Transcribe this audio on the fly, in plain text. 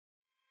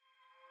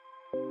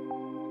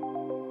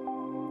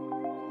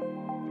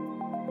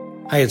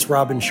Hi, it's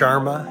Robin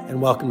Sharma,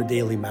 and welcome to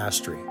Daily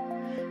Mastery.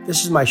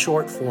 This is my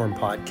short form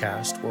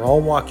podcast where I'll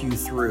walk you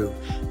through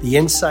the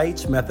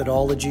insights,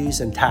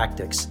 methodologies, and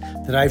tactics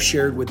that I've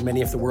shared with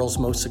many of the world's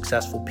most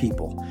successful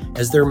people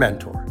as their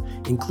mentor,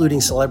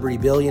 including celebrity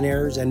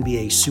billionaires,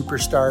 NBA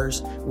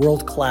superstars,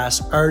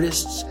 world-class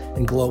artists,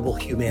 and global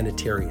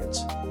humanitarians.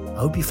 I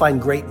hope you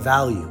find great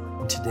value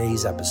in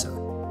today's episode.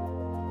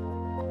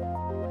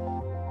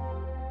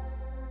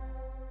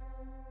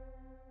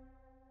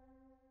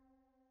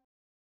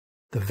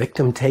 The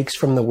victim takes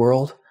from the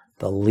world,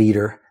 the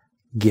leader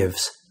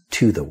gives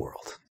to the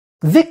world.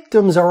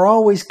 Victims are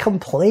always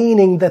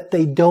complaining that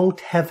they don't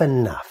have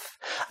enough.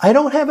 I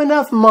don't have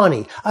enough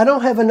money. I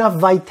don't have enough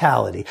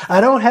vitality.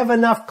 I don't have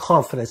enough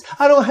confidence.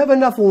 I don't have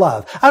enough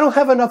love. I don't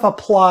have enough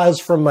applause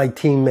from my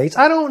teammates.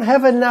 I don't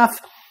have enough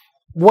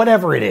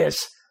whatever it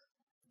is.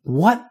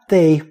 What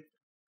they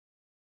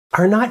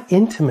are not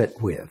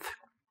intimate with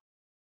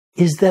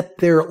is that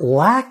their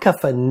lack of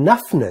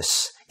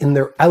enoughness in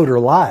their outer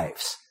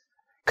lives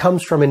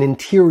comes from an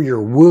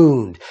interior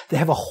wound. They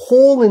have a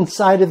hole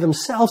inside of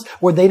themselves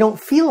where they don't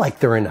feel like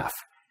they're enough.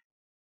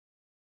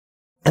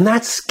 And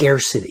that's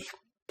scarcity.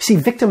 See,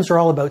 victims are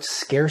all about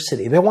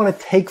scarcity. They want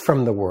to take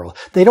from the world.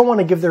 They don't want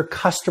to give their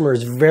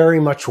customers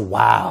very much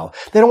wow.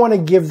 They don't want to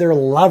give their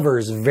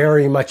lovers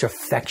very much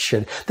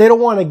affection. They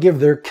don't want to give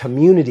their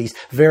communities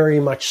very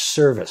much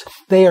service.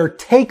 They are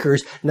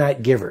takers,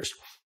 not givers.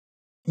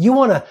 You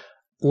want to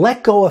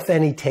let go of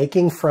any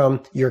taking from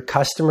your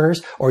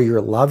customers or your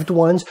loved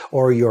ones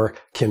or your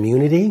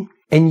community.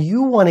 And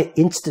you want to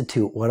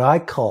institute what I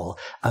call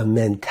a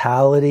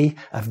mentality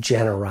of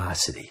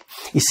generosity.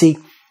 You see,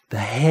 the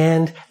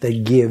hand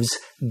that gives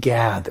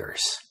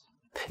gathers.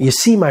 You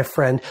see, my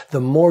friend,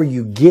 the more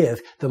you give,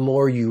 the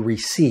more you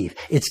receive.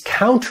 It's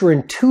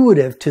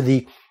counterintuitive to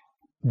the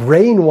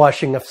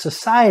brainwashing of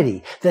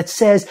society that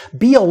says,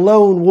 be a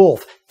lone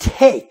wolf,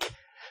 take.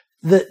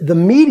 The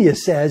media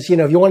says,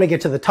 if you want to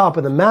get to the top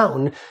of the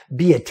mountain,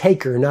 be a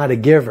taker, not a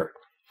giver.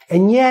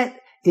 And yet,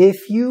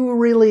 if you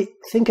really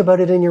think about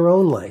it in your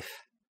own life,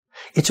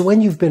 it's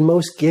when you've been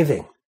most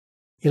giving.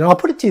 I'll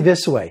put it to you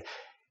this way.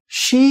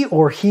 She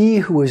or he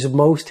who is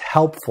most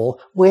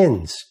helpful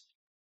wins.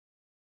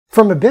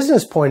 From a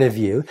business point of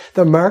view,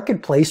 the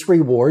marketplace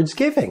rewards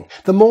giving.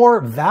 The more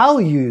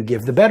value you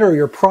give, the better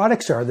your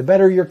products are, the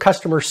better your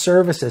customer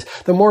service is,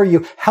 the more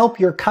you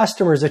help your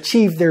customers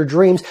achieve their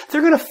dreams,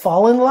 they're going to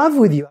fall in love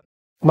with you.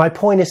 My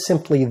point is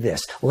simply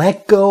this.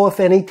 Let go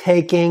of any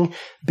taking.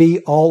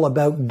 Be all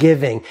about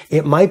giving.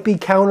 It might be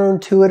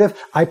counterintuitive.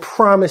 I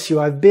promise you,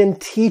 I've been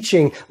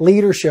teaching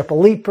leadership,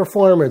 elite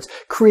performance,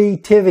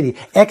 creativity,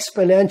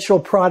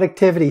 exponential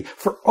productivity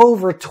for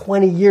over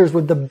 20 years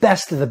with the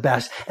best of the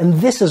best.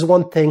 And this is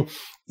one thing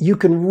you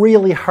can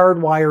really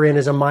hardwire in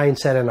as a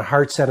mindset and a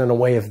heart set and a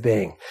way of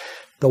being.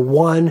 The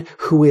one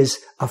who is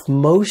of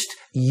most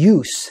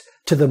use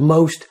to the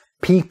most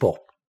people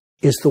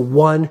is the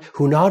one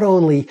who not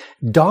only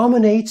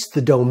dominates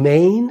the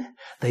domain,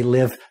 they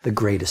live the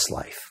greatest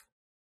life.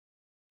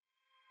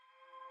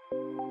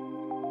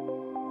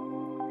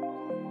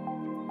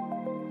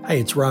 Hi,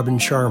 it's Robin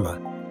Sharma.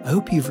 I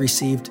hope you've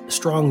received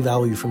strong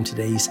value from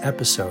today's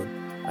episode.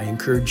 I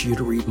encourage you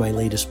to read my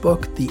latest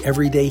book, The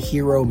Everyday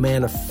Hero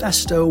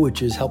Manifesto,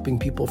 which is helping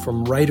people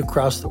from right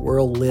across the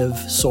world live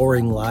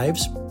soaring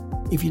lives.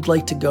 If you'd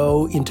like to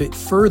go into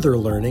further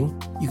learning,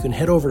 you can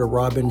head over to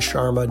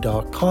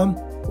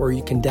robinsharma.com, where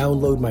you can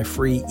download my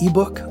free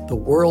ebook, The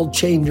World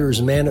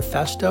Changers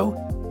Manifesto.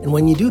 And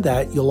when you do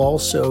that, you'll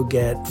also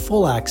get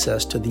full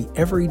access to the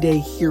Everyday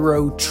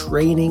Hero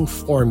Training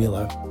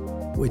Formula,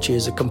 which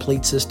is a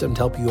complete system to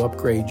help you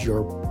upgrade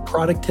your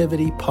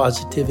productivity,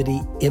 positivity,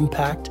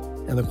 impact,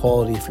 and the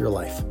quality of your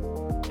life.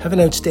 Have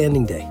an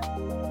outstanding day.